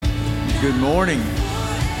Good morning.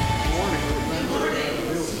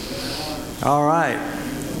 All right.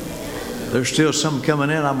 There's still some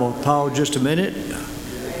coming in. I'm going to pause just a minute.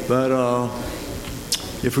 But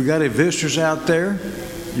if we got any visitors out there,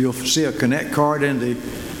 you'll see a Connect card in the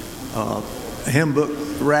hymn book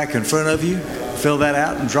rack in front of you. Fill that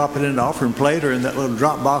out and drop it in the offering plate or in that little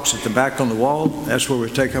drop box at the back on the wall. That's where we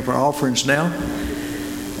take up our offerings now.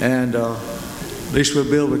 And at least we'll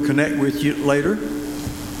be able to connect with you later.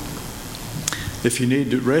 If you need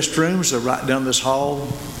the restrooms, they're right down this hall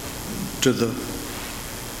to the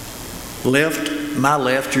left, my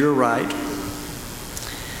left, your right.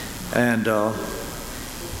 And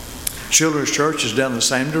Children's Church is down the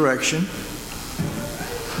same direction.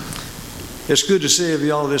 It's good to see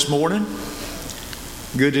you all this morning.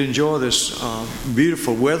 Good to enjoy this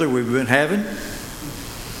beautiful weather we've been having.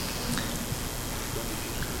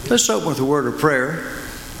 Let's open with a word of prayer.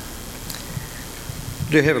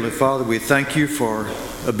 Dear Heavenly Father, we thank you for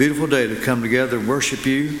a beautiful day to come together and worship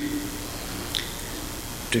you,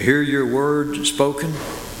 to hear your word spoken.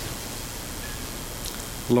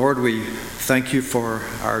 Lord, we thank you for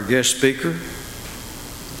our guest speaker.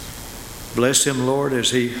 Bless him, Lord,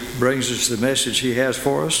 as he brings us the message he has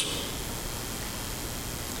for us.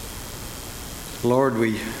 Lord,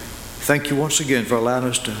 we thank you once again for allowing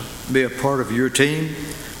us to be a part of your team.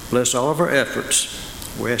 Bless all of our efforts.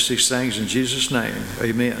 We ask these things in Jesus' name.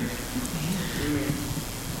 Amen.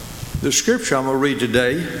 The scripture I'm going to read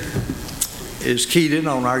today is keyed in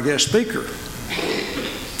on our guest speaker.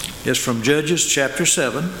 It's from Judges chapter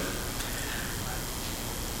 7.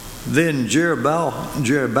 Then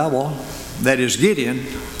Jerubbaal, that is Gideon,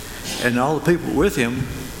 and all the people with him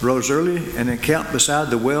rose early and encamped beside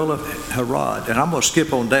the well of Harod. And I'm going to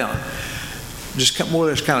skip on down. Just more or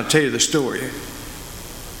less kind of tell you the story.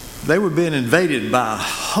 They were being invaded by a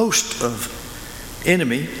host of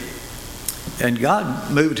enemy, and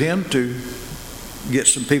God moved him to get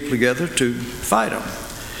some people together to fight them.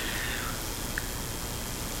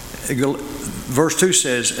 Verse 2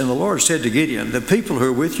 says, And the Lord said to Gideon, The people who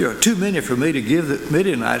are with you are too many for me to give the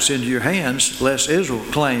Midianites into your hands, lest Israel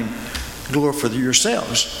claim glory for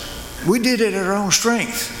yourselves. We did it at our own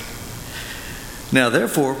strength. Now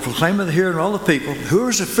therefore, proclaim in the hearing of all the people, who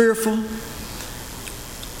is fearful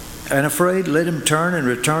and afraid, let him turn and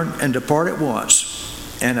return and depart at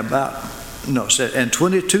once. And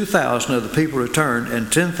 22,000 of the people returned, and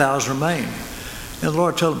 10,000 remained. And the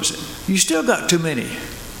Lord told him, You still got too many.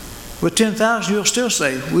 With 10,000, you'll still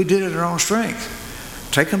say, we did it at our own strength.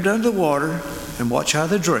 Take them down to the water and watch how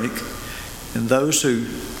they drink. And those who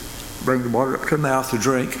bring the water up to their mouth to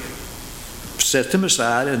drink, set them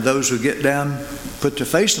aside. And those who get down, put their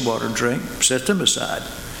face in the water and drink, set them aside.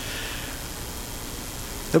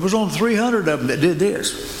 There was only 300 of them that did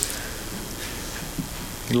this.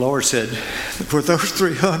 The Lord said, for those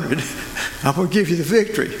 300, I'm going to give you the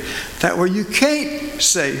victory. That way you can't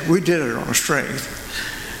say, we did it on our strength.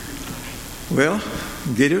 Well,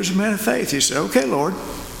 Gideon was a man of faith. He said, okay, Lord,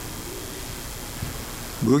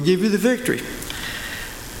 we'll give you the victory.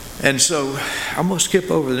 And so I'm going to skip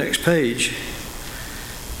over the next page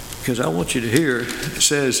because I want you to hear. It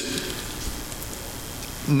says,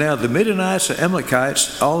 Now the Midianites, the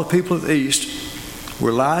Amalekites, all the people of the east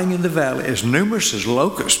were lying in the valley as numerous as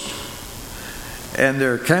locusts, and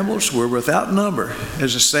their camels were without number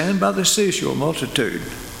as the sand by the seashore multitude.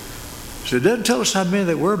 So it doesn't tell us how many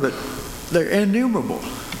they were, but they're innumerable.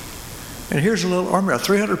 And here's a little army of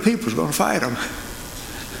 300 people is going to fight them.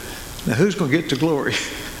 Now who's going to get the glory?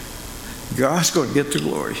 God's going to get the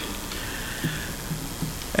glory.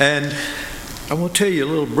 And I'm going to tell you a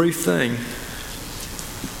little brief thing.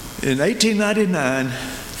 In 1899,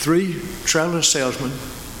 3 traveling salesmen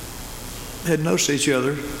had noticed each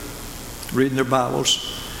other reading their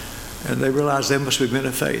Bibles, and they realized they must be men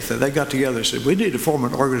of faith. And they got together and said, we need to form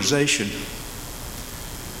an organization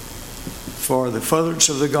for the furtherance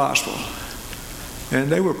of the gospel.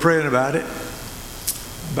 And they were praying about it,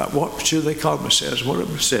 about what should they call themselves. One of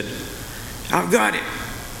them said, I've got it.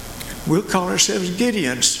 We'll call ourselves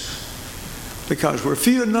Gideons because we're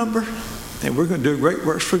few in number and we're going to do great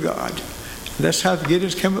works for God. And that's how the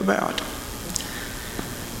Gideons came about.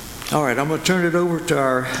 All right, I'm going to turn it over to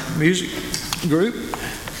our music group.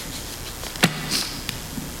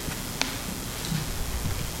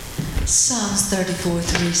 Psalms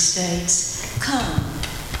 34:3 states, Come,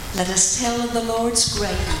 let us tell of the Lord's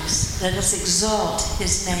greatness. Let us exalt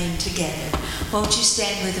his name together. Won't you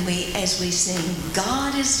stand with me as we sing,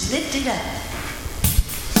 God is lifted up.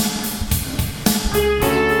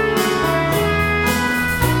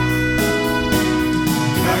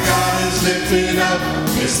 Our God is lifted up,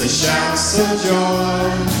 it's the shouts of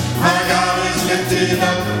joy. Our God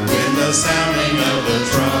the sounding of the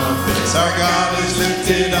trumpets. Our God is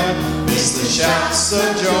lifted up midst the shouts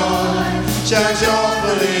of joy. Shout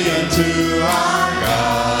joyfully unto our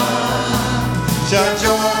God. Shout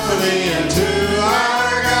joyfully unto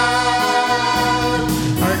our God.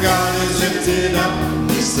 Our God is lifted up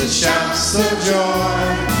midst the shouts of joy.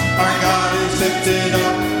 Our God is lifted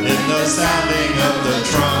up in the sounding of the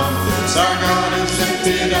trumpets. Our God is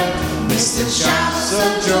lifted up midst the shouts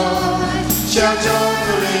of joy. Shout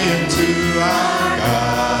joyfully unto our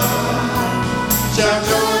God. Shout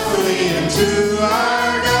joyfully unto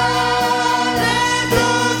our God. Let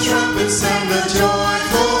the trumpets sound a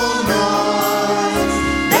joyful noise.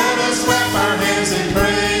 Let us clap our hands and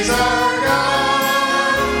praise our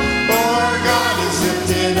God. For our God is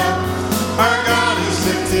lifted up. Our God is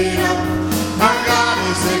lifted up. Our God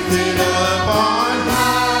is lifted up on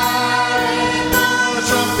high. Let the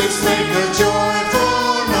trumpets make a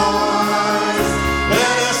joyful noise.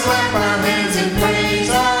 Let us clap our hands and praise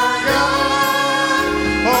our God.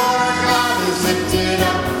 For our God is lifted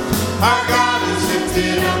up. Our God is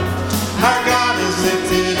lifted up. Our God is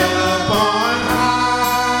lifted up on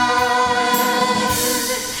high.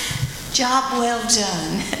 Job well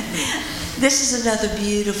done. This is another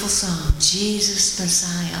beautiful song, Jesus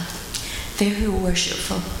Messiah. Very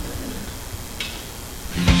worshipful.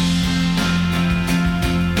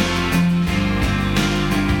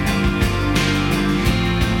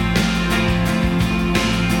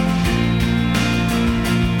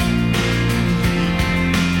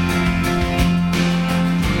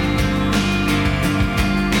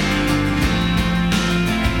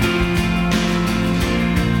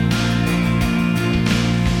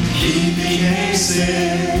 He became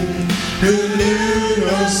sin, who knew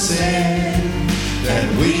no sin, that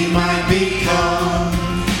we might become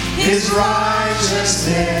his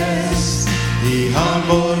righteousness. He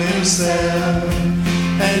humbled himself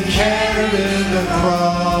and carried the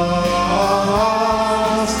cross.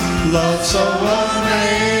 Love so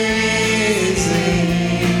amazing,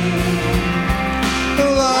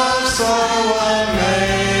 love so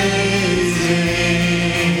amazing.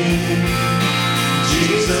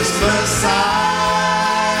 Jesus Messiah,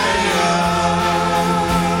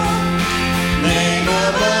 name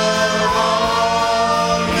above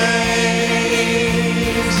all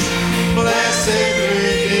names, blessed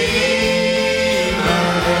Redeemer,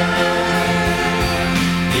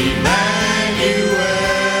 Emmanuel,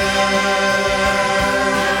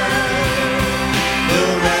 the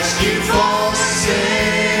rescue for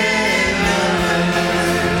sinners,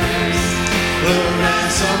 the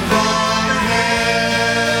ransom from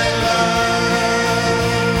heaven,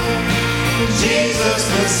 Jesus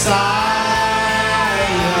Messiah,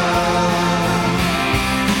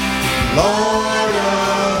 Lord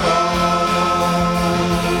of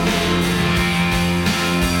all.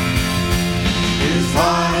 His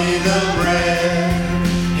body the bread,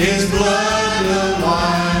 his blood the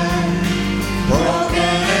wine,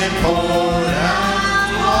 broken and poured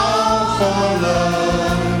out all for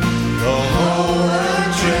love. The whole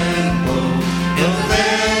world trembled, the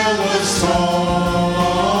veil was torn.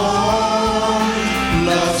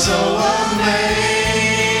 Love so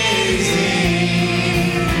amazing,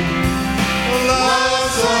 love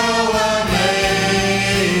so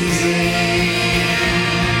amazing.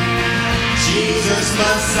 Jesus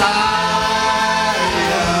Messiah,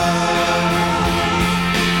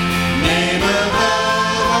 name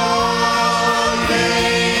above all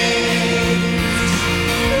names,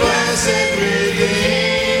 blessed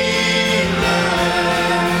Redeemer,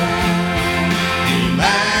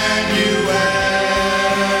 Emmanuel,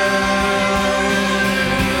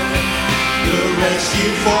 the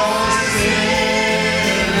rescue for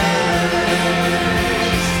sinners,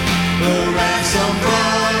 the ransom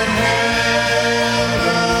from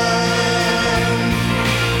heaven,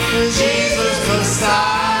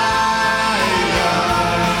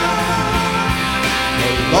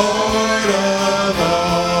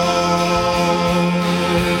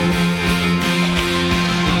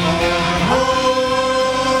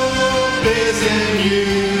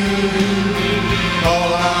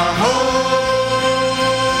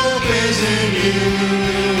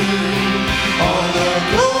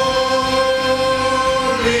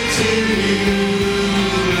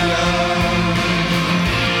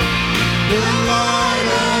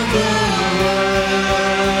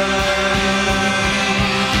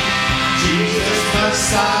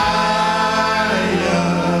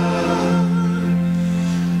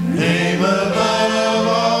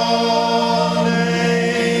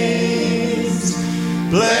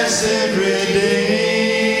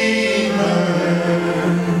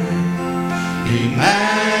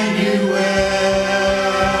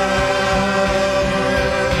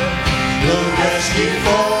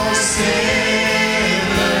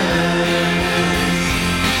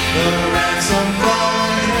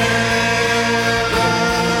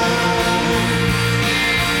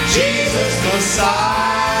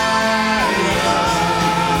 Messiah,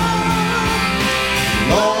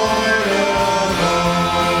 Lord of all.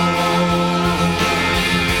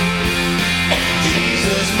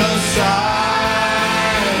 Jesus Messiah,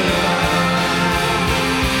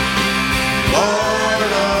 Lord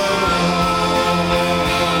of all.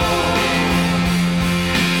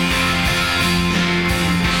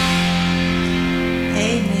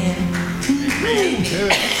 Amen.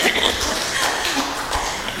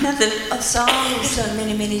 Now, a song we've sung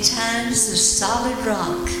many, many times, The Solid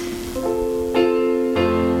Rock.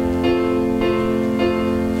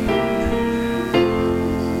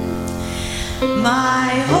 My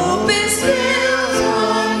hope is built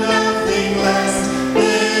on nothing less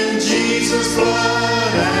than Jesus'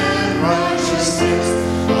 blood and righteousness.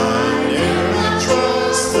 I dare not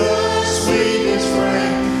trust the sweetest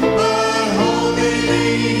frame, but wholly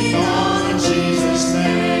lean on Jesus'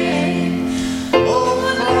 name. Oh,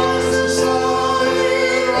 Christ, the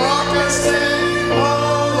solid rock I stand,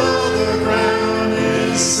 all other ground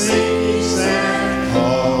is sinking sand.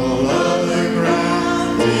 All other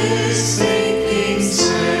ground is sinking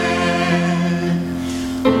sand.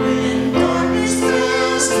 When darkness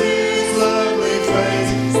fills His lovely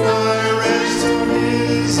face, I rest on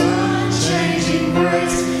His unchanging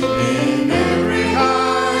grace. In every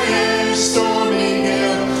high and stormy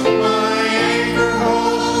gale, my anchor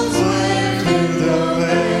holds lifted the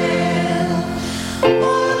veil.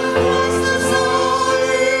 On Christ the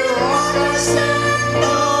solid rock I stand,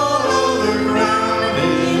 all other ground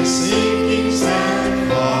is sinking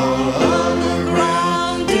sand. All other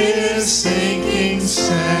ground is sinking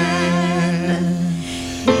sand.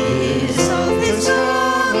 His oath is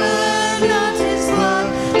covered, not His blood,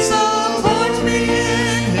 supports me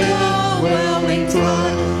in the whelming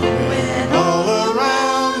flood. When all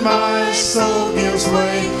around my soul gives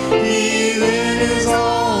way, He then is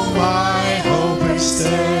all my hope and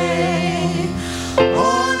stay.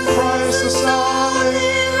 On Christ the solid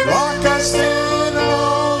rock I stand,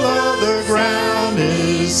 all other ground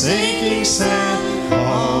is sinking sand.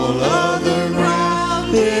 All other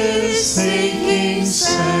ground is sinking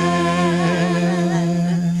sand.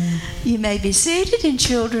 You may be seated, and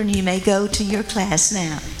children, you may go to your class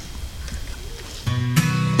now.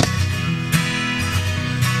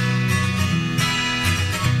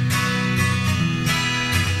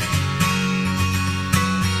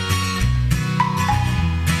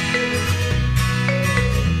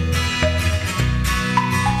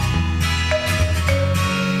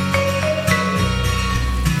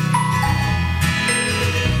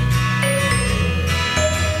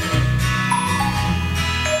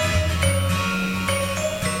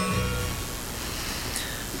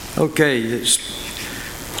 Okay,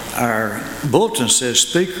 our bulletin says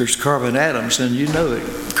speakers Carvin Adams, and you know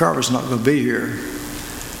that Carvin's not going to be here.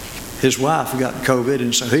 His wife got COVID,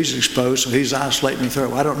 and so he's exposed, so he's isolating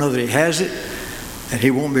through. I don't know that he has it, and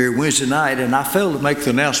he won't be here Wednesday night. And I failed to make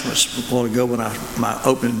the announcements a while ago when my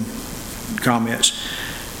opening comments.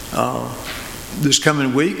 This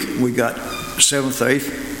coming week, we got 7th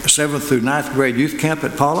through 9th grade youth camp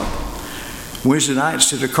at Pollock. Wednesday night,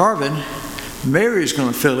 instead of Carvin, Mary's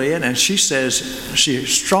going to fill in, and she says she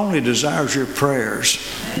strongly desires your prayers,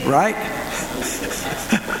 right?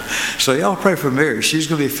 So y'all pray for Mary. She's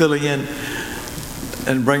going to be filling in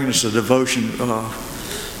and bringing us a devotion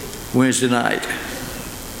Wednesday night.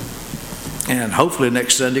 And hopefully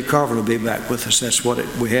next Sunday, Carver will be back with us. That's what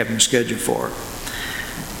we have him scheduled for.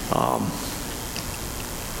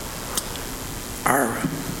 Our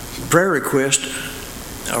prayer requests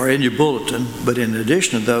are in your bulletin, but in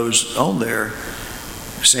addition to those on there,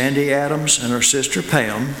 Sandy Adams and her sister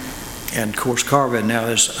Pam, and of course Carvin now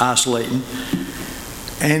is isolating.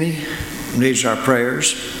 Annie needs our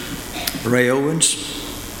prayers. Ray Owens.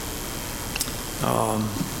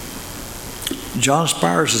 John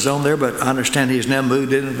Spires is on there, but I understand he's now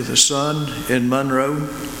moved in with his son in Monroe.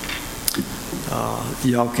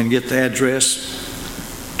 Y'all can get the address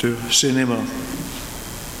to send him a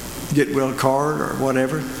get well card or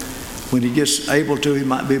whatever. When he gets able to, he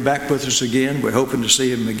might be back with us again. We're hoping to see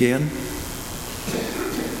him again.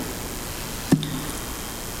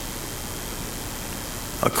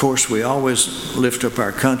 Of course, we always lift up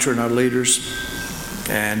our country and our leaders,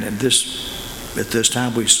 and at this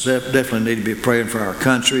time we definitely need to be praying for our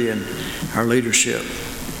country and our leadership.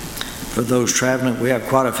 For those traveling, we have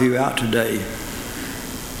quite a few out today.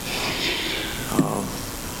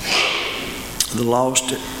 The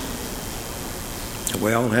lost.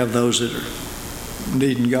 We all have those that are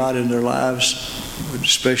needing God in their lives. We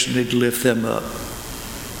especially need to lift them up.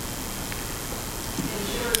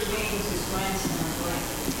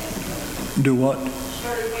 Do what?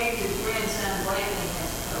 Shirley Wayne's grandson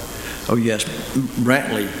Oh, yes,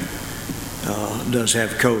 Brantley does have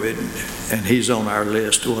COVID, and he's on our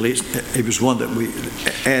list. Well, he was one that we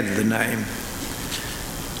added the name.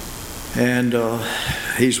 And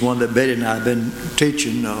he's one that Betty and I have been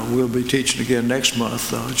teaching. We'll be teaching again next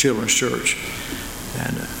month, Children's Church.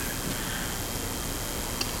 And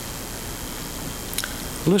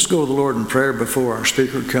let's go to the Lord in prayer before our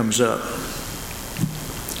speaker comes up.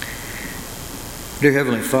 Dear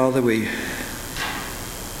Heavenly Father, we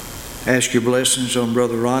ask your blessings on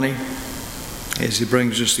Brother Ronnie as he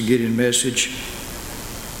brings us the Gideon message.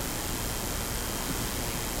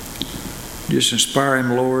 Just inspire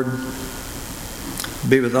him, Lord.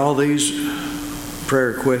 Be with all these prayer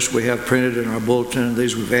requests we have printed in our bulletin and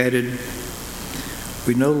these we've added.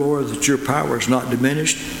 We know, Lord, that your power is not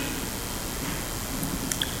diminished.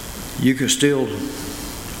 You can still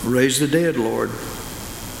raise the dead, Lord.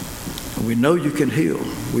 And we know you can heal.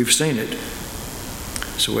 We've seen it.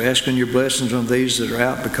 So we're asking your blessings on these that are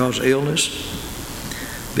out because of illness.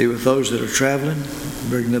 Be with those that are traveling.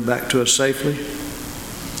 Bring them back to us safely.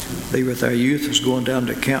 Be with our youth that's going down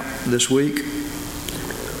to camp this week.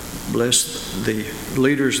 Bless the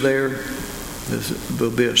leaders there. This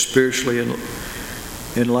will be a spiritually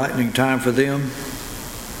enlightening time for them.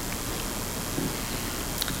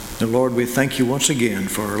 And Lord, we thank you once again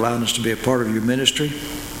for allowing us to be a part of your ministry.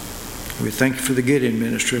 We thank you for the Gideon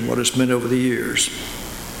ministry and what it's meant over the years.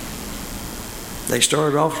 They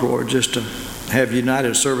started off, Lord, just to have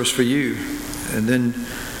united service for you. And then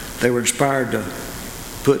they were inspired to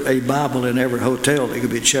put a Bible in every hotel that could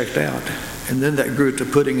be checked out. And then that grew to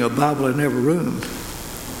putting a Bible in every room.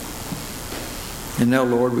 And now,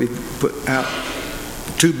 Lord, we've put out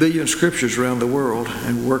 2 billion scriptures around the world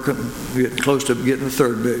and getting close to getting the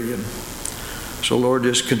 3rd billion. So, Lord,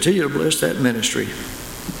 just continue to bless that ministry.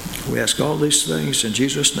 We ask all these things in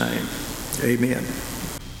Jesus' name. Amen.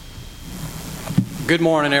 Good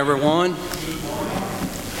morning, everyone.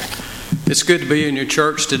 It's good to be in your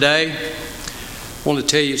church today. I want to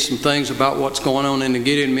tell you some things about what's going on in the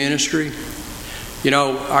Gideon ministry. You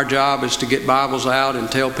know, our job is to get Bibles out and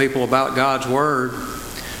tell people about God's Word.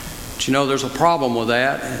 But you know, there's a problem with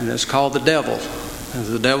that, and it's called the devil. And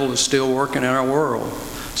the devil is still working in our world.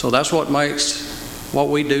 So that's what makes what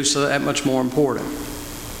we do so that much more important.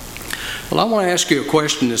 Well, I want to ask you a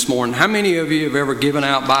question this morning. How many of you have ever given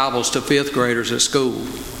out Bibles to 5th graders at school?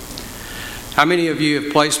 How many of you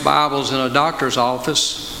have placed Bibles in a doctor's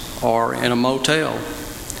office or in a motel?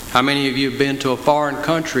 How many of you have been to a foreign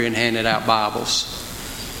country and handed out Bibles?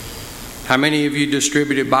 How many of you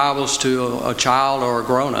distributed Bibles to a child or a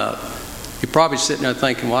grown-up? You're probably sitting there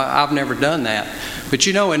thinking, well, I've never done that. But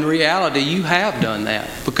you know, in reality, you have done that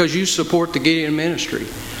because you support the Gideon ministry.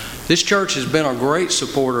 This church has been a great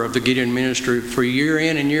supporter of the Gideon ministry for year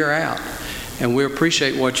in and year out, and we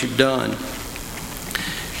appreciate what you've done.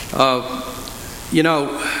 You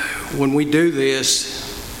know, when we do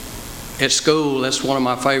this at school, that's one of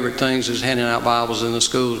my favorite things is handing out Bibles in the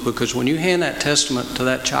schools, because when you hand that testament to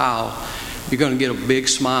that child, you're going to get a big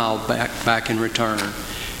smile back in return.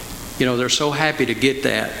 You know, they're so happy to get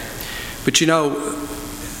that. But you know,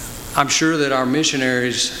 I'm sure that our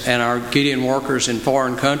missionaries and our Gideon workers in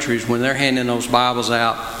foreign countries, when they're handing those Bibles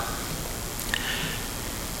out,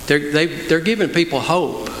 they're giving people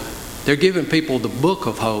hope. They're giving people the book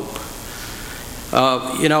of hope.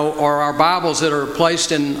 You know, or our Bibles that are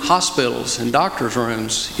placed in hospitals and doctors'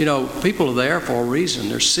 rooms. You know, people are there for a reason.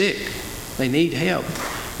 They're sick. They need help.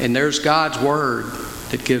 And there's God's Word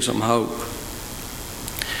that gives them hope.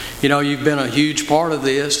 You know, you've been a huge part of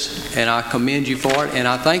this, and I commend you for it, and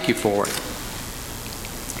I thank you for it.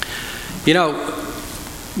 You know,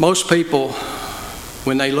 most people,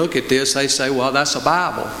 when they look at this, they say, well, that's a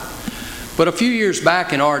Bible. But a few years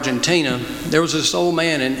back in Argentina, there was this old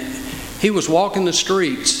man, and he was walking the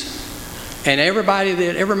streets, and every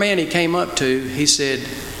man he came up to, he said,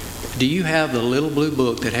 do you have the little blue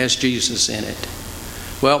book that has Jesus in it?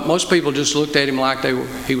 Well, most people just looked at him like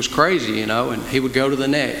he was crazy, you know, and he would go to the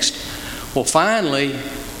next. Well, finally,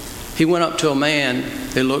 he went up to a man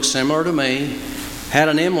that looked similar to me, had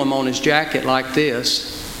an emblem on his jacket like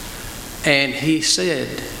this, and he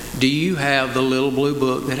said, do you have the little blue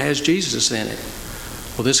book that has Jesus in it?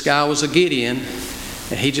 Well, this guy was a Gideon,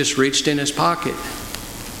 and he just reached in his pocket,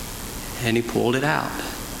 and he pulled it out.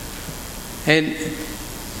 And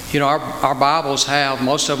you know, our Bibles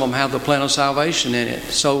most of them have the plan of salvation in it.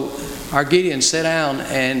 So our Gideon sat down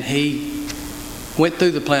and he went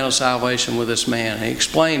through the plan of salvation with this man. He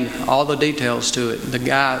explained all the details to it. The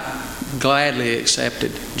guy gladly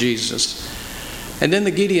accepted Jesus. And then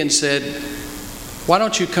the Gideon said, why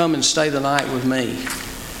don't you come and stay the night with me?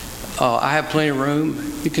 I have plenty of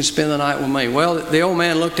room. You can spend the night with me. Well, the old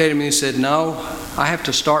man looked at him and he said, no, I have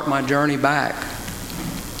to start my journey back.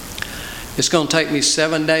 It's going to take me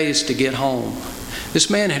 7 days to get home. This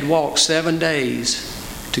man had walked 7 days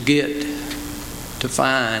to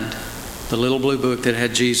find the little blue book that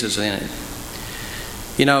had Jesus in it.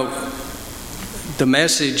 You know, the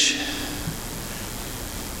message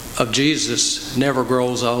of Jesus never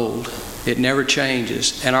grows old. It never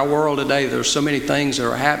changes. In our world today, there's so many things that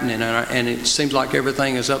are happening, and it seems like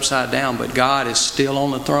everything is upside down, but God is still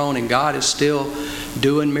on the throne, and God is still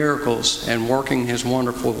doing miracles and working His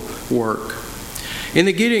wonderful work. In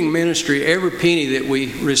the Gideon ministry, every penny that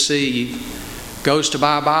we receive goes to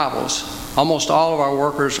buy Bibles. Almost all of our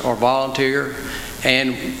workers are volunteer,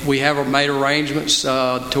 and we have made arrangements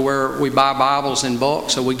to where we buy Bibles in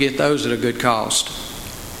bulk, so we get those at a good cost.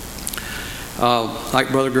 Like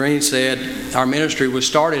Brother Green said, our ministry was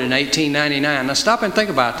started in 1899. Now stop and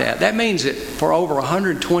think about that. That means that for over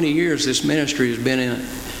 120 years this ministry has been in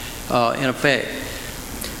effect.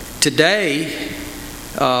 Today,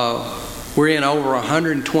 we're in over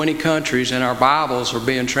 120 countries, and our Bibles are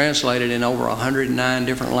being translated in over 109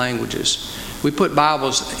 different languages. We put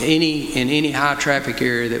Bibles in any high traffic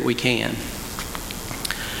area that we can.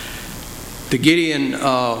 The Gideon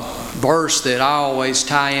verse that I always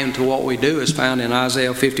tie into what we do is found in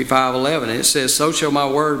Isaiah 55:11. It says, "So shall my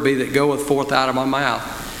word be that goeth forth out of my mouth.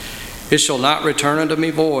 It shall not return unto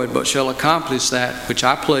me void, but shall accomplish that which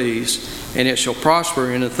I please, and it shall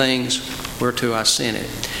prosper in the things whereto I sent it."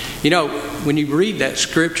 You know, when you read that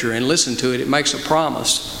scripture and listen to it, it makes a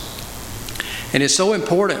promise. And it's so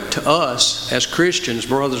important to us as Christians,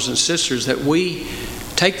 brothers and sisters, that we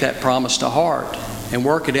take that promise to heart and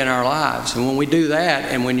work it in our lives. And when we do that,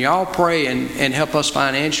 and when y'all pray and help us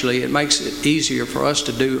financially, it makes it easier for us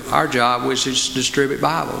to do our job, which is to distribute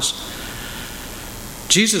Bibles.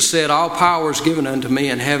 Jesus said, "All power is given unto me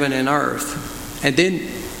in heaven and earth." And then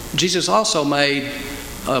Jesus also made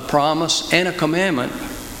a promise and a commandment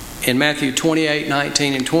in Matthew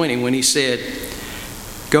 28:19 and 20 when He said,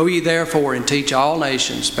 "Go ye therefore and teach all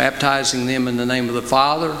nations, baptizing them in the name of the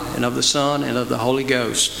Father and of the Son and of the Holy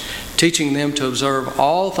Ghost, teaching them to observe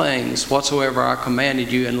all things whatsoever I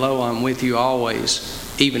commanded you, and lo, I'm with you always,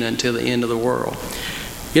 even until the end of the world."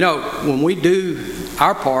 You know, when we do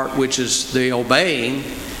our part, which is the obeying,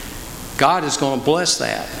 God is going to bless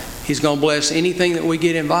that. He's going to bless anything that we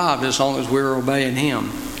get involved as long as we're obeying Him.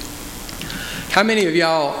 How many of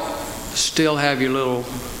y'all still have your little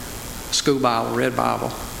school Bible, red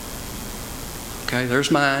Bible? Okay, there's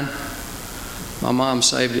mine. My mom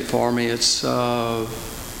saved it for me. It's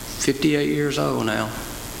 58 years old now.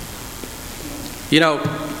 You know,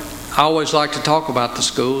 I always like to talk about the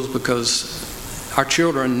schools because our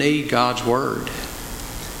children need God's Word.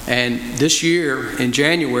 And this year in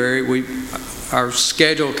January, our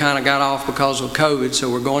schedule kind of got off because of COVID, so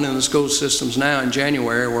we're going into the school systems now in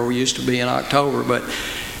January where we used to be in October. But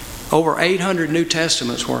over 800 New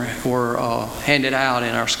Testaments were handed out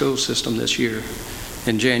in our school system this year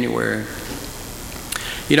in January.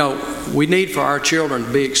 You know, we need for our children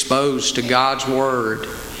to be exposed to God's Word.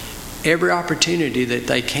 Every opportunity that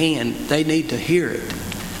they can, they need to hear it.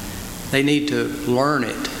 They need to learn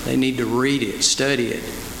it. They need to read it, study it,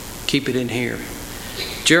 keep it in here.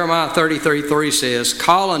 Jeremiah 33:3 says,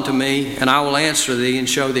 "Call unto me, and I will answer thee, and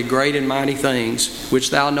show thee great and mighty things, which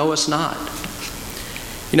thou knowest not."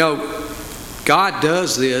 You know, God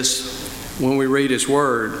does this when we read His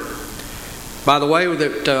Word. By the way,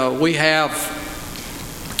 that we have,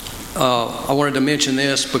 I wanted to mention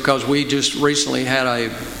this because we just recently had a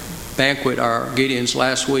banquet, our Gideons,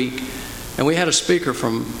 last week, and we had a speaker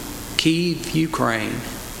from Kyiv, Ukraine.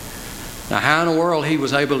 Now, how in the world he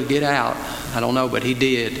was able to get out, I don't know, but he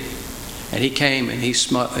did. And he came and he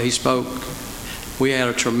spoke. We had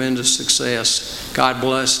a tremendous success. God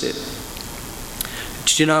blessed it.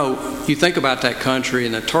 But you know, you think about that country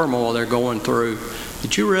and the turmoil they're going through.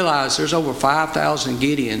 Did you realize there's over 5,000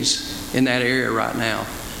 Gideons in that area right now,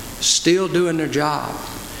 still doing their job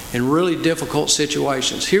in really difficult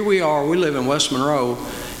situations? Here we are, we live in West Monroe.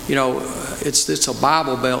 You know, it's a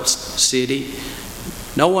Bible Belt city.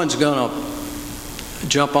 No one's going to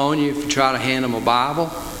jump on you if you try to hand them a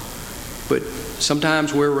Bible. But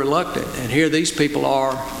sometimes we're reluctant. And here these people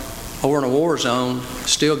are over in a war zone,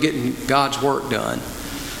 still getting God's work done.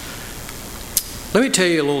 Let me tell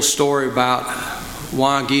you a little story about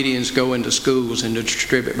why Gideons go into schools and to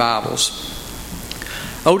distribute Bibles.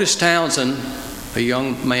 Otis Townsend, a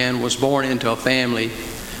young man, was born into a family.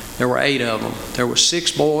 There were 8 of them. There were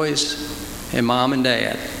 6 boys and mom and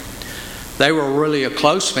dad. They were really a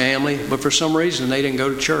close family, but for some reason they didn't go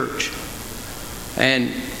to church.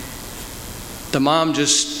 And the mom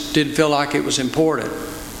just didn't feel like it was important.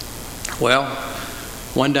 Well,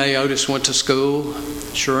 one day Otis went to school.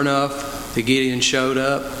 Sure enough, the Gideon showed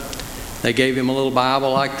up. They gave him a little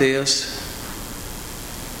Bible like this.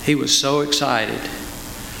 He was so excited.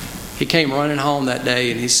 He came running home that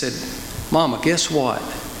day and he said, "Mama, guess what?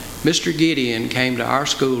 Mr. Gideon came to our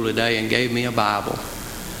school today and gave me a Bible."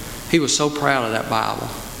 He was so proud of that Bible.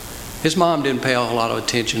 His mom didn't pay a whole lot of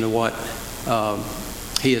attention to what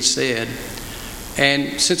he had said.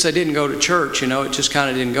 And since they didn't go to church, it just kind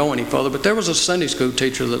of didn't go any further. But there was a Sunday school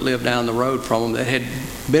teacher that lived down the road from them that had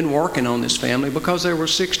been working on this family because there were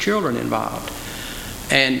 6 children involved.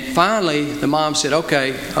 And finally, the mom said,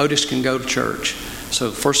 "Okay, Otis can go to church." So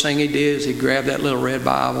the first thing he did is he grabbed that little red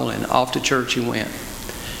Bible and off to church he went.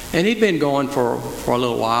 And he'd been going for a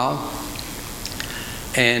little while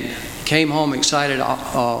and came home excited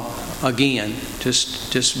again,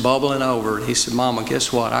 just bubbling over. He said, "Mama,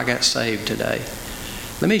 guess what? I got saved today.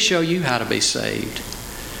 Let me show you how to be saved."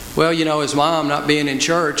 Well, his mom not being in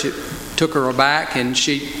church, it took her aback and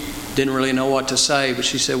she didn't really know what to say. But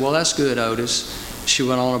she said, "Well, that's good, Otis." She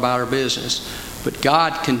went on about her business. But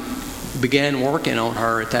God began working on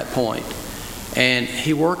her at that point. And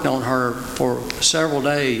he worked on her for several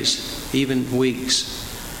days, even weeks.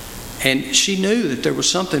 And she knew that there was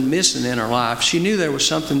something missing in her life. She knew there was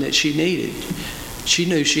something that she needed. She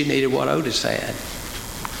knew she needed what Otis had.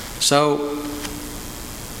 So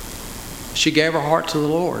she gave her heart to the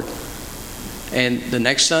Lord. And the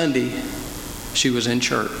next Sunday, she was in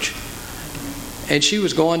church. And she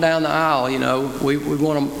was going down the aisle. We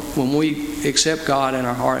want to, when we accept God in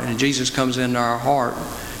our heart and Jesus comes into our heart,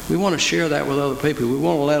 we want to share that with other people. We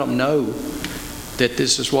want to let them know that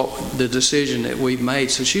this is what the decision that we've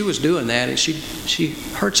made. So she was doing that, and she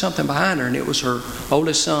heard something behind her, and it was her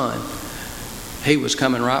oldest son. He was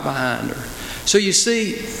coming right behind her. So you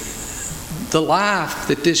see, the life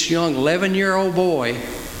that this young 11-year-old boy,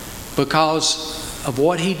 because of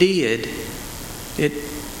what he did,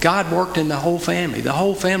 God worked in the whole family. The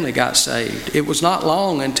whole family got saved. It was not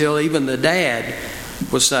long until even the dad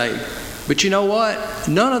was saved. But you know what?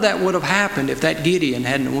 None of that would have happened if that Gideon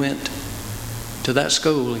hadn't went to that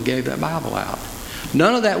school and gave that Bible out.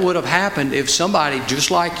 None of that would have happened if somebody just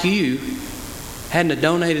like you hadn't have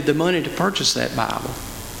donated the money to purchase that Bible.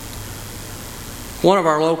 One of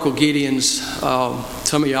our local Gideons,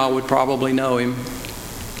 some of y'all would probably know him.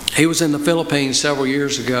 He was in the Philippines several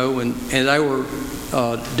years ago, and they were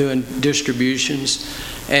doing distributions,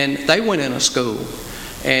 and they went in a school,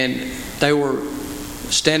 and they were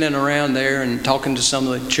standing around there and talking to some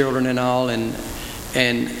of the children and all, and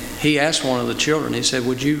he asked one of the children, he said,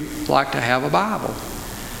 "Would you like to have a Bible?"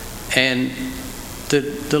 And the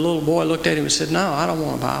little boy looked at him and said, "No, I don't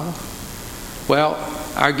want a Bible." Well,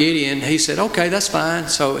 our Gideon, he said, "Okay, that's fine."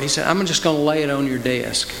 So he said, "I'm just going to lay it on your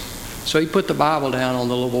desk." So he put the Bible down on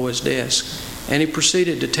the little boy's desk, and he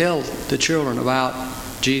proceeded to tell the children about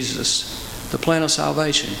Jesus, the plan of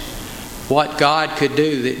salvation, what God could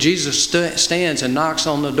do, that Jesus stands and knocks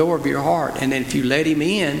on the door of your heart, and if you let him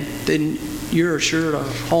in, then you're assured a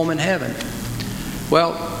home in heaven.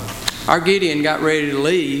 Well, our Gideon got ready to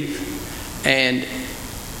leave, and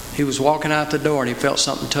he was walking out the door, and he felt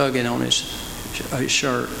something tugging on his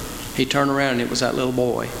shirt. He turned around, and it was that little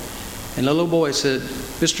boy. And the little boy said,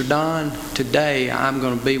 "Mr. Don, today I'm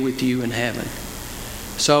going to be with you in heaven."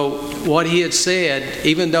 So what he had said,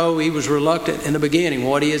 even though he was reluctant in the beginning,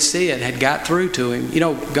 what he had said had got through to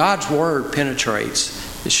him. God's word penetrates.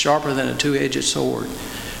 It's sharper than a two-edged sword.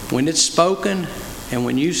 When it's spoken and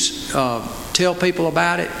when you tell people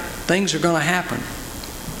about it, things are going to happen.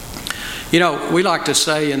 We like to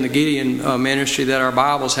say in the Gideon ministry that our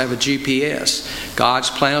Bibles have a GPS, God's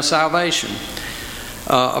plan of salvation.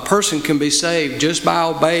 A person can be saved just by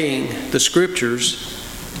obeying the scriptures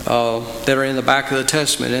that are in the back of the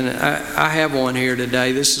Testament. And I have one here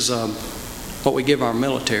today. This is what we give our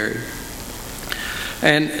military.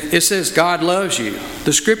 And it says, God loves you.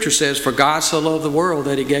 The scripture says, "For God so loved the world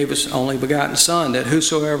that he gave his only begotten Son, that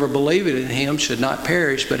whosoever believeth in him should not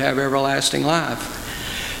perish but have everlasting life."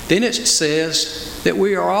 Then it says that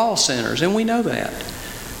we are all sinners, and we know that.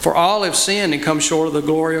 "For all have sinned and come short of the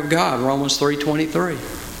glory of God," Romans 3:23.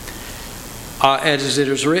 As it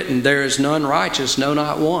is written, "There is none righteous, no,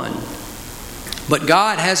 not one." But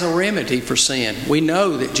God has a remedy for sin. We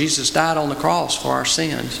know that Jesus died on the cross for our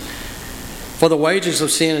sins. "For the wages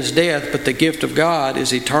of sin is death, but the gift of God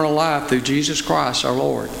is eternal life through Jesus Christ our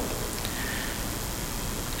Lord."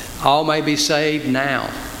 All may be saved now.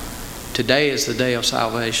 Today is the day of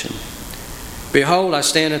salvation. "Behold, I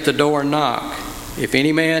stand at the door and knock. If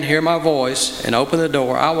any man hear my voice and open the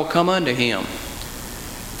door, I will come unto him.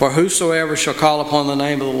 For whosoever shall call upon the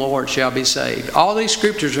name of the Lord shall be saved. All these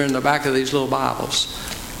scriptures are in the back of these little Bibles.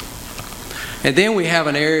 And then we have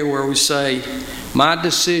an area where we say, my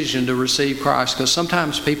decision to receive Christ. Because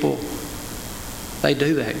sometimes people, they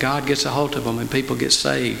do that. God gets a hold of them and people get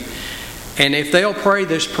saved. And if they'll pray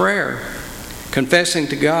this prayer, confessing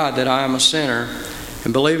to God that I am a sinner,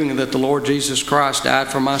 and believing that the Lord Jesus Christ died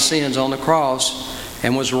for my sins on the cross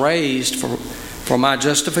and was raised for my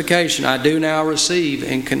justification, I do now receive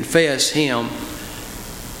and confess Him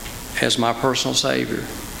as my personal Savior.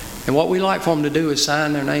 And what we like for them to do is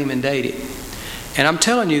sign their name and date it. And I'm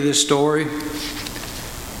telling you this story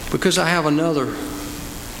because I have another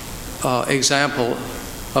example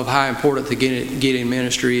of how important the Gideon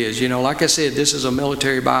ministry is. You know, like I said, this is a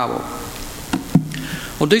military Bible.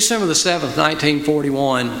 On December the 7th,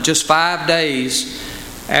 1941, just 5 days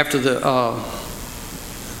after the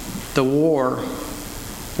World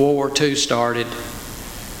War II started,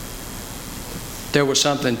 there was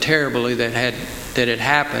something terribly that had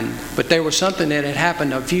happened. But there was something that had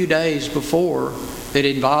happened a few days before that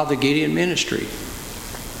involved the Gideon ministry.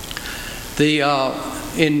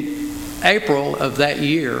 In April of that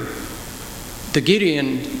year, the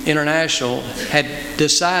Gideon International had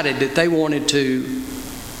decided that they wanted to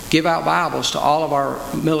give out Bibles to all of our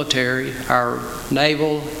military, our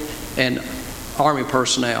naval and army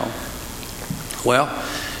personnel. Well,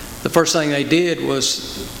 the first thing they did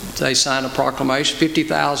was they signed a proclamation.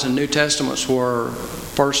 50,000 New Testaments were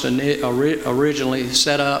first originally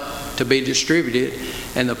set up to be distributed,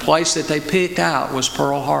 and the place that they picked out was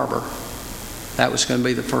Pearl Harbor. That was going to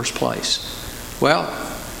be the first place. Well,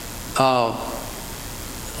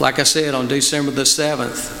 like I said, on December the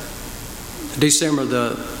 2nd,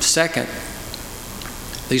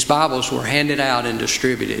 these Bibles were handed out and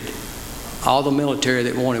distributed. All the military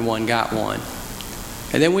that wanted one got one.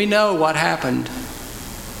 And then we know what happened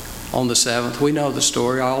on the 7th. We know the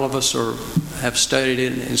story. All of us have studied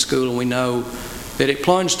it in school, and we know that it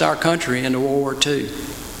plunged our country into World War II.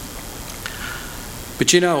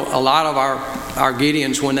 But you know, a lot of our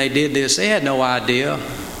Gideons, when they did this, they had no idea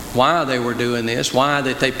why they were doing this, why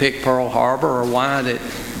that they picked Pearl Harbor, or why that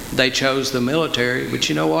they chose the military. But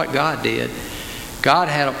you know what? God did. God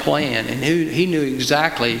had a plan, and He knew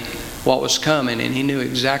exactly what was coming, and He knew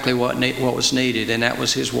exactly what was needed, and that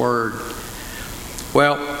was His Word.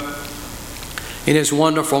 Well, in His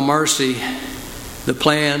wonderful mercy, the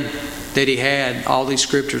plan that He had, all these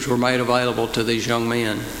scriptures were made available to these young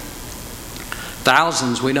men.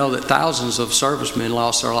 We know that thousands of servicemen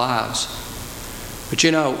lost their lives. But you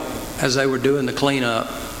know, as they were doing the cleanup,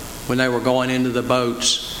 when they were going into the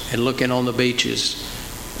boats and looking on the beaches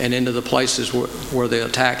and into the places where the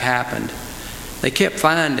attack happened, they kept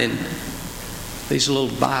finding these little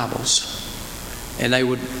Bibles. And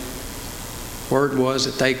word was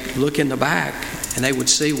that they look in the back and they would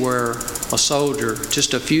see where a soldier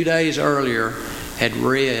just a few days earlier had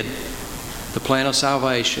read the plan of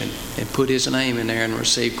salvation and put his name in there and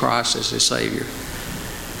received Christ as his Savior.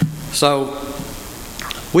 So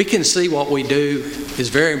we can see what we do is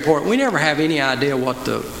very important. We never have any idea what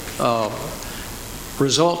the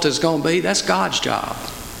result is going to be. That's God's job.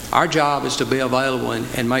 Our job is to be available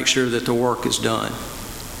and make sure that the work is done.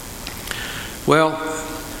 Well,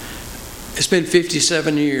 it's been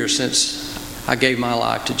 57 years since I gave my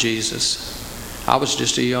life to Jesus. I was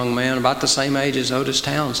just a young man, about the same age as Otis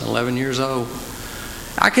Townsend, 11 years old.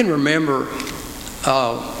 I can remember,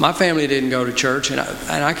 my family didn't go to church, and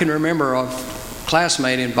I can remember a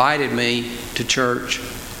classmate invited me to church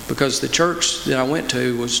because the church that I went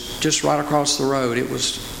to was just right across the road. It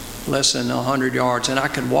was less than 100 yards, and I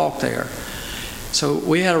could walk there. So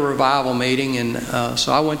we had a revival meeting, and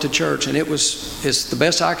so I went to church, and it's the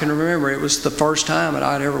best I can remember. It was the first time that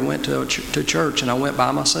I'd ever went to church, and I went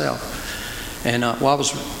by myself. And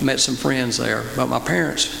met some friends there, but my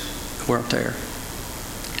parents weren't there.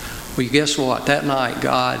 Well, guess what? That night,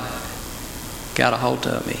 God got a hold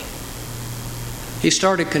of me. He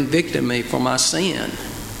started convicting me for my sin.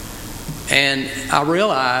 And I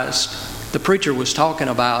realized the preacher was talking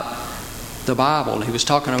about the Bible. He was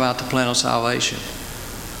talking about the plan of salvation.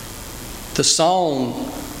 The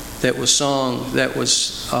song that was sung, that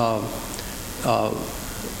was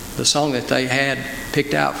the song that they had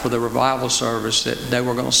picked out for the revival service that they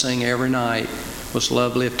were going to sing every night, was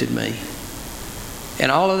Love Lifted Me.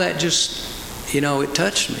 And all of that just, it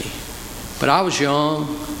touched me. But I was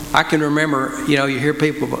young. I can remember, you hear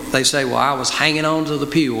people, they say, well, I was hanging on to the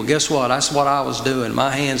pew. Well, guess what? That's what I was doing.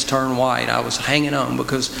 My hands turned white. I was hanging on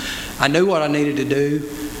because I knew what I needed to do,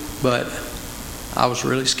 but I was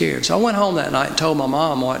really scared. So I went home that night and told my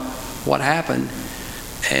mom what happened.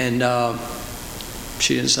 And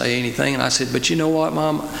She didn't say anything. And I said, but you know what,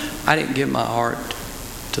 Mom? I didn't give my heart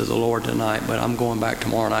to the Lord tonight, but I'm going back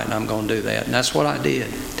tomorrow night and I'm going to do that. And that's what I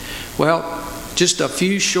did. Well, just a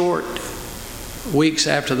few short weeks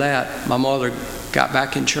after that, my mother got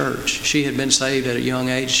back in church. She had been saved at a young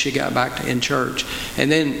age. She got back in church.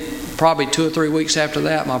 And then probably 2 or 3 weeks after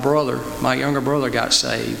that, my younger brother got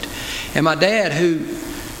saved. And my dad, who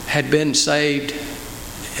had been saved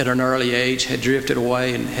at an early age, had drifted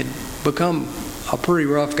away and had become a pretty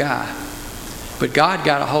rough guy. But God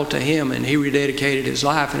got a hold of him and he rededicated his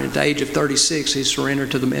life. And at the age of 36, he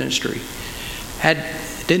surrendered to the ministry.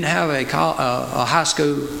 Didn't have a high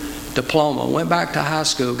school diploma, went back to high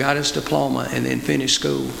school, got his diploma, and then finished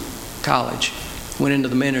college. Went into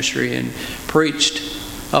the ministry and preached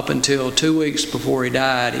up until 2 weeks before he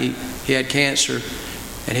died. He had cancer,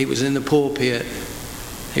 and he was in the pulpit.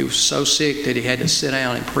 He was so sick that he had to sit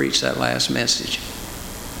down and preach that last message.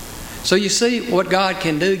 So you see what God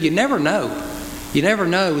can do. You never know. You never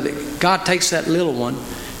know that God takes that little one,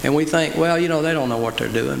 and we think, well, they don't know what they're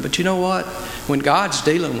doing. But you know what? When God's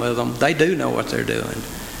dealing with them, they do know what they're doing.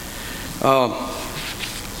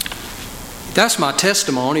 That's my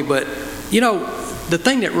testimony, but the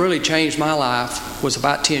thing that really changed my life was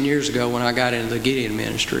about 10 years ago when I got into the Gideon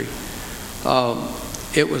ministry.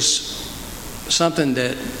 It was something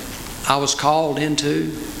that I was called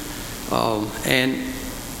into, and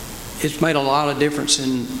it's made a lot of difference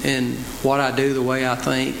in what I do, the way I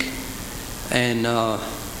think, and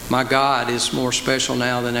my God is more special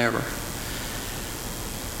now than ever.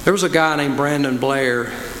 There was a guy named Brandon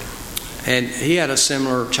Blair, and he had a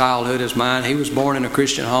similar childhood as mine. He was born in a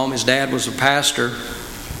Christian home. His dad was a pastor.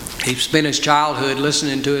 He spent his childhood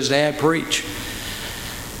listening to his dad preach.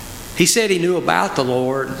 He said he knew about the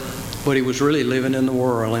Lord, but he was really living in the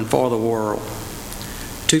world and for the world.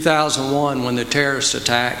 2001, when the terrorists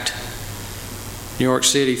attacked New York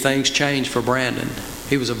City, things changed for Brandon.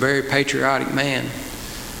 He was a very patriotic man.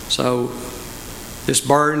 So this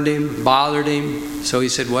burdened him, bothered him. So he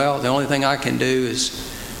said, well, the only thing I can do is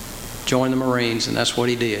join the Marines, and that's what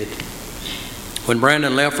he did. When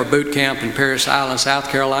Brandon left for boot camp in Parris Island, South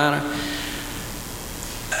Carolina,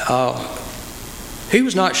 he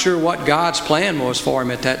was not sure what God's plan was for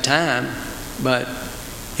him at that time, but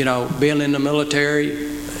being in the military,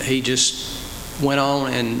 he just went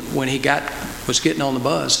on, and when he was getting on the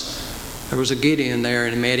bus, there was a Gideon there,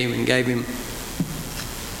 and he met him and gave him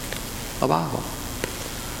a Bible.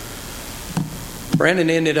 Brandon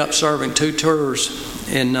ended up serving 2 tours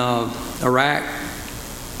in Iraq,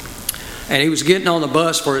 and he was getting on the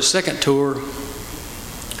bus for his second tour,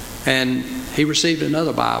 and he received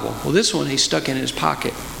another Bible. Well, this one he stuck in his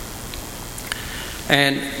pocket,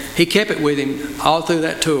 and he kept it with him all through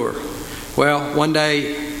that tour. Well, one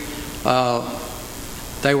day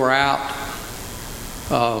they were out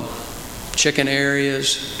checking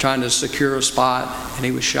areas, trying to secure a spot, and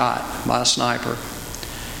he was shot by a sniper.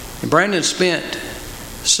 And Brandon spent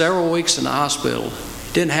several weeks in the hospital.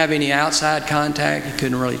 Didn't have any outside contact. He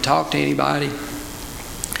couldn't really talk to anybody.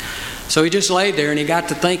 So he just laid there, and he got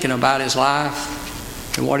to thinking about his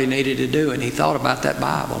life and what he needed to do, and he thought about that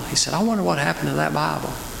Bible. He said, I wonder what happened to that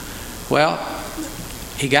Bible. Well,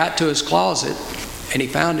 he got to his closet, and he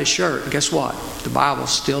found his shirt. And guess what? The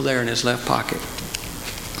Bible's still there in his left pocket.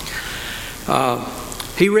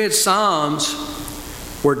 He read Psalms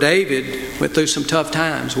where David went through some tough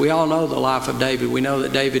times. We all know the life of David. We know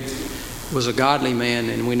that David was a godly man,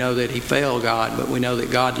 and we know that he failed God, but we know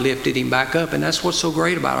that God lifted him back up, and that's what's so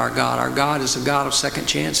great about our God. Our God is a God of second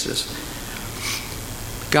chances.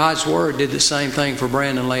 God's Word did the same thing for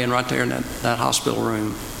Brandon laying right there in that hospital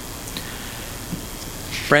room.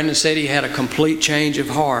 Brandon said he had a complete change of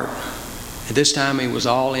heart. At this time, he was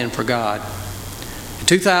all in for God. In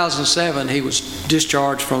 2007, he was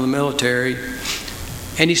discharged from the military,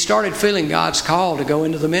 and he started feeling God's call to go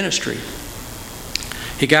into the ministry.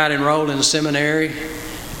 He got enrolled in a seminary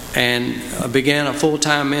and began a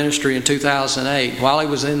full-time ministry in 2008. While he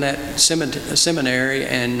was in that seminary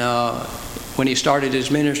and when he started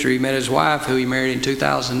his ministry, he met his wife, who he married in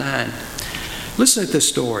 2009. Listen to this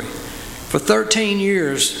story. For 13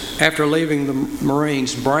 years after leaving the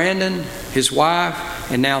Marines, Brandon, his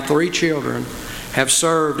wife, and now 3 children have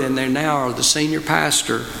served, and they now are the senior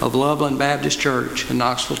pastor of Loveland Baptist Church in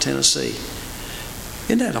Knoxville, Tennessee.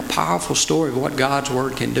 Isn't that a powerful story of what God's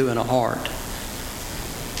Word can do in a heart?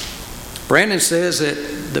 Brandon says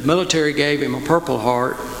that the military gave him a purple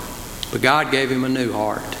heart, but God gave him a new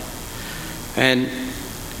heart. And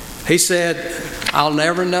he said, I'll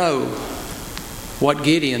never know what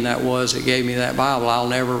Gideon that was that gave me that Bible. I'll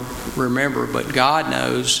never remember, but God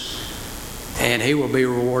knows, and he will be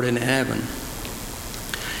rewarded in heaven.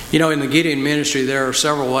 You know, in the Gideon ministry, there are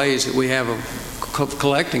several ways that we have of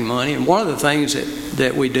collecting money, and one of the things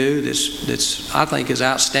that we do that's I think is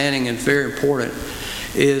outstanding and very important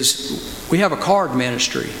is we have a card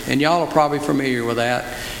ministry, and y'all are probably familiar with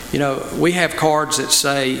that. You know, we have cards that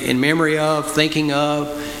say in memory of, thinking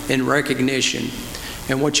of, in recognition.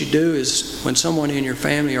 And what you do is when someone in your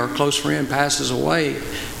family or a close friend passes away,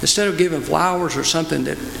 instead of giving flowers or something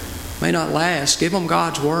that may not last, give them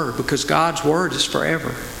God's Word, because God's Word is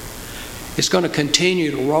forever. It's going to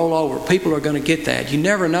continue to roll over. People are going to get that. You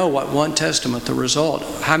never know what one testament, the result,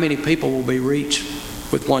 how many people will be reached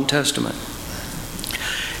with one testament.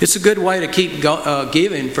 It's a good way to keep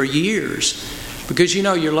giving for years, because you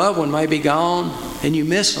know your loved one may be gone and you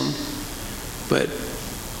miss them, but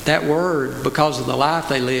that word, because of the life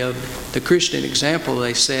they lived, the Christian example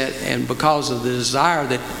they set, and because of the desire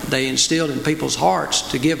that they instilled in people's hearts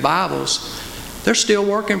to give Bibles, they're still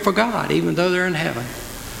working for God, even though they're in heaven.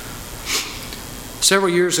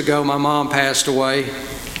 Several years ago, my mom passed away,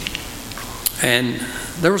 and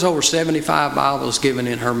there was over 75 Bibles given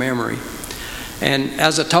in her memory. And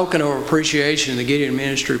as a token of appreciation, the Gideon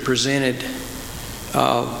ministry presented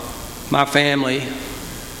my family.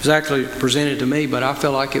 It was actually presented to me, but I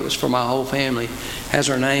feel like it was for my whole family. It has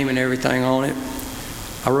her name and everything on it.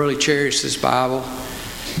 I really cherish this Bible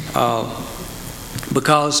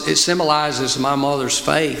because it symbolizes my mother's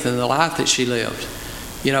faith and the life that she lived.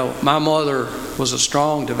 You know, my mother was a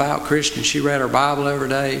strong, devout Christian. She read her Bible every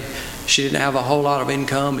day. She didn't have a whole lot of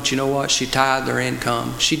income, but you know what? She tithed her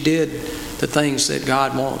income. She did the things that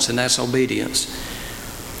God wants, and that's obedience.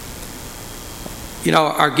 You know,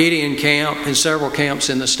 our Gideon camp and several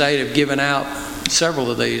camps in the state have given out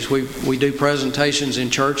several of these. We do presentations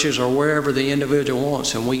in churches or wherever the individual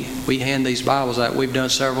wants, and we hand these Bibles out. We've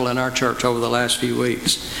done several in our church over the last few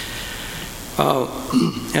weeks.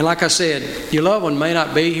 And like I said, your loved one may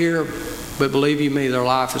not be here, but believe you me, their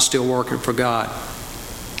life is still working for God.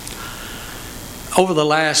 Over the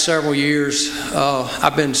last several years,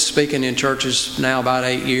 I've been speaking in churches now about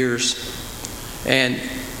 8 years. And,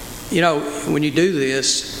 you know, when you do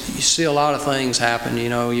this, you see a lot of things happen. You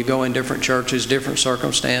know, you go in different churches, different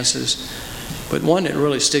circumstances. But one that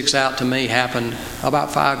really sticks out to me happened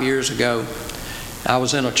about 5 years ago. I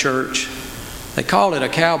was in a church. They called it a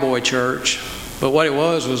cowboy church, but what it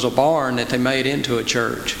was a barn that they made into a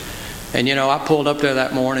church. And, you know, I pulled up there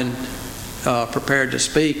that morning prepared to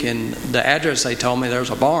speak, and the address they told me, there's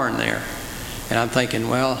a barn there. And I'm thinking,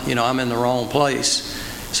 well, you know, I'm in the wrong place.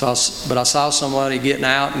 But I saw somebody getting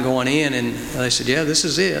out and going in, and they said, yeah, this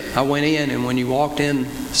is it. I went in, and when you walked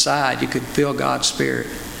inside, you could feel God's Spirit.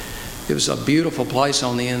 It was a beautiful place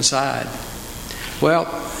on the inside. Well,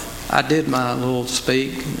 I did my little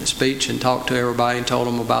speech and talked to everybody and told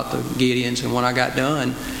them about the Gideons. And when I got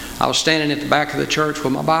done, I was standing at the back of the church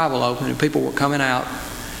with my Bible open, and people were coming out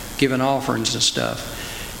giving offerings and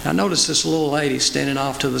stuff. And I noticed this little lady standing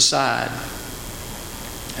off to the side,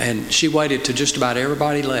 and she waited till just about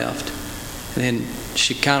everybody left. And then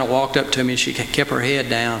she kind of walked up to me, and she kept her head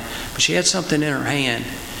down, but she had something in her hand,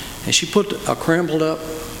 and she put a crumpled up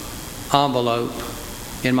envelope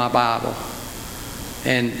in my Bible.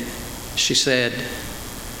 And she said,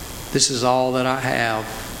 this is all that I have.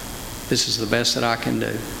 This is the best that I can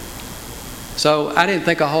do. So I didn't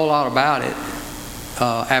think a whole lot about it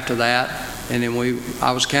after that. And then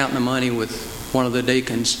I was counting the money with one of the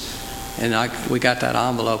deacons, and we got that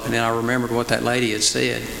envelope, and then I remembered what that lady had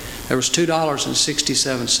said. There was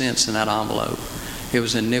 $2.67 in that envelope. It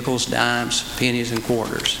was in nickels, dimes, pennies, and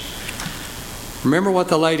quarters. Remember what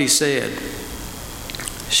the lady said.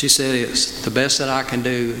 She said, it's the best that I can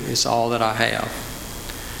do. It's all that I have.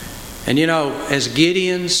 And you know, as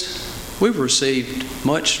Gideons, we've received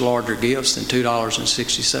much larger gifts than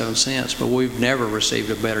 $2.67, but we've never received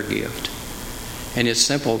a better gift. And it's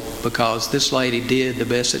simple because this lady did the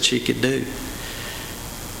best that she could do.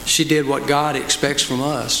 She did what God expects from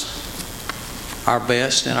us, our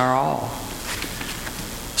best and our all.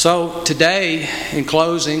 So today, in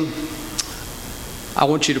closing, I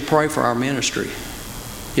want you to pray for our ministry.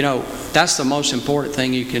 You know, that's the most important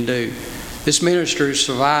thing you can do. This ministry has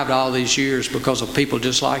survived all these years because of people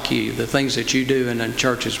just like you, the things that you do in the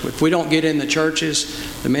churches. If we don't get in the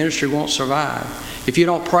churches, the ministry won't survive. If you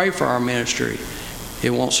don't pray for our ministry, it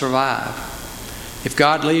won't survive. If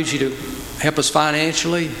God leaves you to help us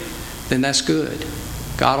financially, then that's good.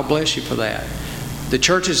 God will bless you for that. The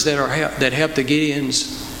churches that help the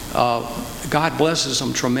Gideons, God blesses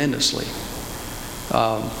them tremendously.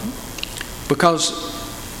 Because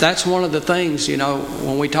that's one of the things, you know,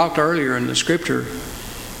 when we talked earlier in the scripture,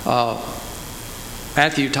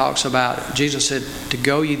 Matthew talks about, Jesus said, to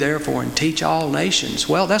go ye therefore and teach all nations.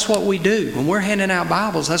 Well, that's what we do. When we're handing out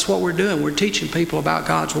Bibles, that's what we're doing. We're teaching people about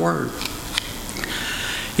God's Word.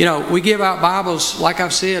 You know, we give out Bibles, like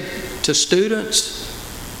I've said, to students.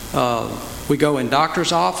 We go in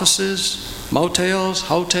doctor's offices, motels,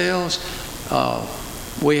 hotels.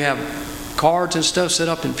 We have cards and stuff set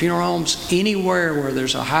up in funeral homes. Anywhere where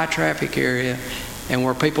there's a high traffic area and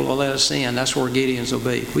where people will let us in, that's where Gideon's will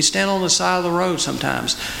be. We stand on the side of the road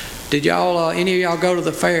sometimes. Did y'all, any of y'all go to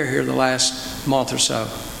the fair here the last month or so?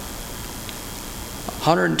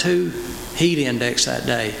 102 heat index that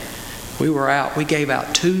day. We were out, we gave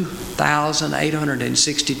out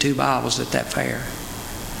 2,862 Bibles at that fair.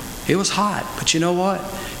 It was hot, but you know what?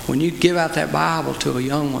 When you give out that Bible to a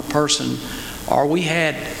young person, or we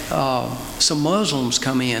had some Muslims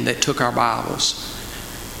come in that took our Bibles.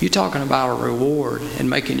 You're talking about a reward and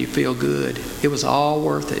making you feel good. It was all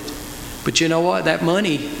worth it. But you know what? That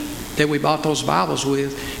money that we bought those Bibles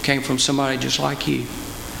with came from somebody just like you.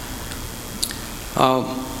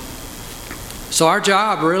 So our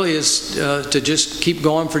job really is to just keep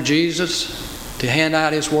going for Jesus, to hand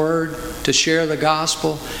out His Word, to share the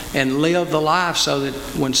gospel, and live the life so that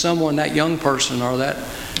when someone, that young person or that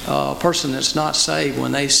person that's not saved,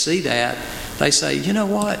 when they see that, they say, you know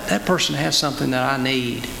what, that person has something that I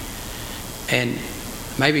need. And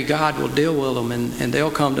maybe God will deal with them and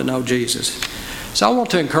they'll come to know Jesus. So I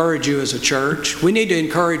want to encourage you as a church. We need to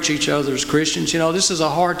encourage each other as Christians. You know, this is a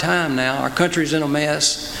hard time now. Our country's in a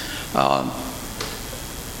mess.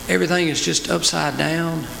 Everything is just upside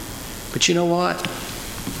down. But you know what?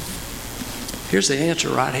 Here's the answer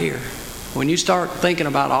right here. When you start thinking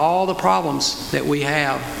about all the problems that we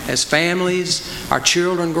have as families, our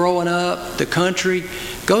children growing up, the country,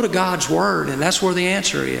 go to God's Word, and that's where the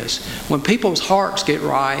answer is. When people's hearts get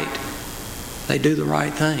right, they do the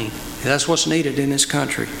right thing. That's what's needed in this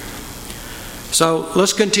country. So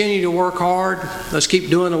let's continue to work hard. Let's keep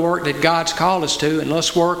doing the work that God's called us to, and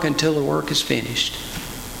let's work until the work is finished.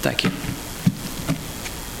 Thank you.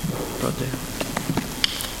 Brother Dale.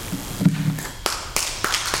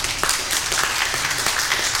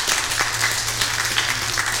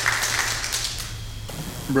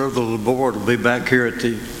 Brother LaBorde will be back here at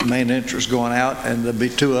the main entrance going out, and there'll be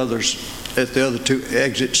two others at the other two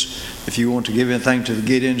exits. If you want to give anything to the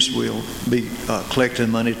Gideons, we'll be collecting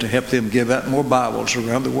money to help them give out more Bibles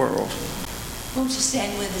around the world. Won't you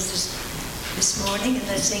stand with us this morning and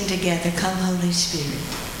let's sing together, Come Holy Spirit.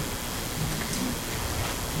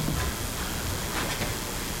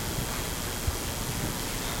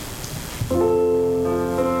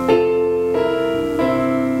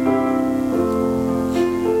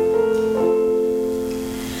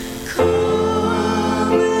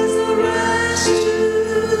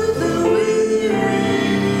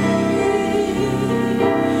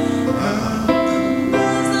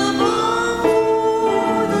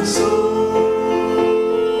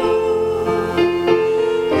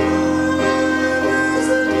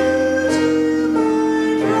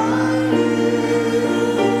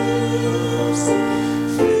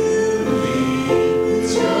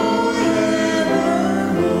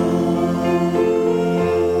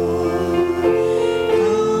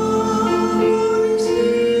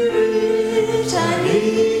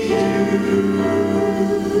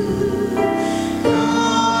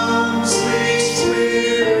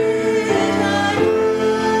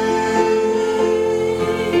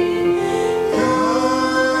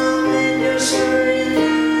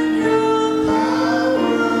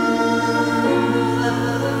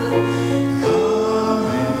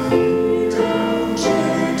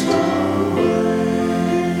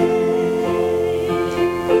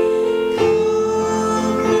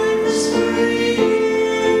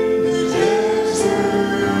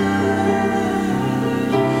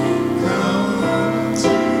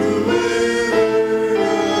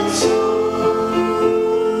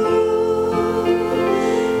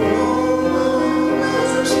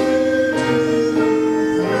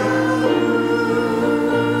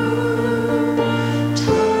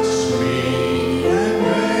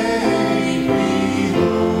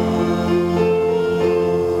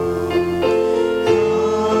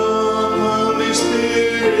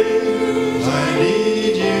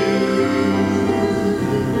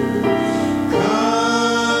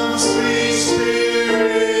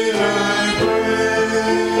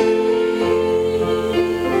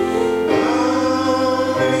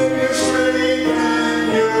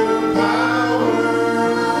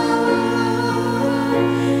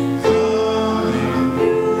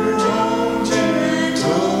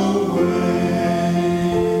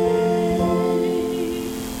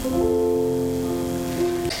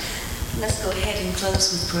 go ahead and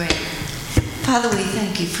close with prayer. Father, we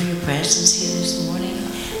thank you for your presence here this morning.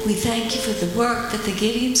 We thank you for the work that the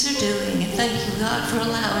Gideons are doing, and thank you, God, for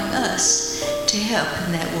allowing us to help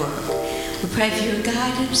in that work. We pray for your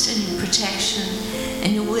guidance and your protection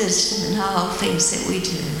and your wisdom in all things that we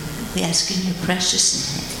do. We ask in your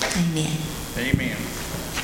precious name. Amen.